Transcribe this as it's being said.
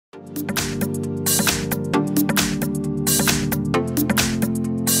Hi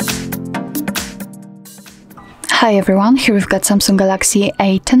everyone, here we've got Samsung Galaxy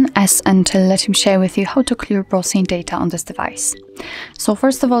A10s and let me share with you how to clear browsing data on this device. So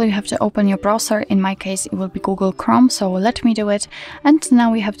first of all, you have to open your browser. In my case it will be Google Chrome, so let me do it. And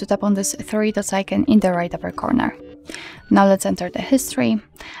now we have to tap on this three dots icon in the right upper corner. Now let's enter the history,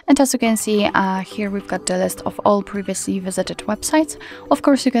 and as you can see here we've got the list of all previously visited websites. Of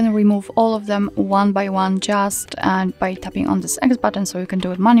course you can remove all of them one by one just by tapping on this X button, so you can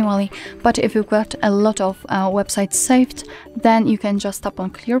do it manually, but if you've got a lot of websites saved, then you can just tap on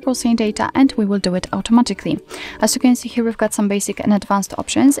clear browsing data and we will do it automatically. As you can see here we've got some basic and advanced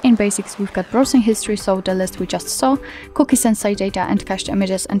options. In basics we've got browsing history, so the list we just saw, cookies and site data and cached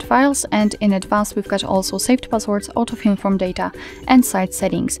images and files, and in advanced we've got also saved passwords, auto film from data and site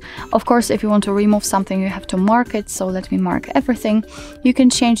settings. Of course, if you want to remove something you have to mark it, so let me mark everything. You can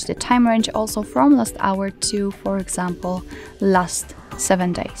change the time range also from last hour to, for example, last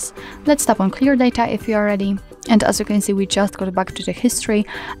 7 days. Let's tap on clear data if you are ready, and as you can see we just got back to the history,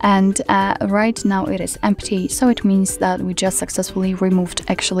 and right now it is empty, so it means that we just successfully removed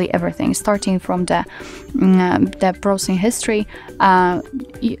actually everything, starting from the browsing history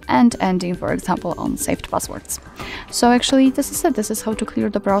and ending, for example, on saved passwords. So actually this is it. This is how to clear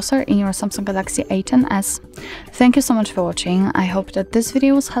the browser in your Samsung Galaxy A10s. Thank you so much for watching. I hope that this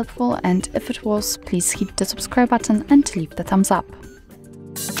video was helpful, and if it was, please hit the subscribe button and leave the thumbs up.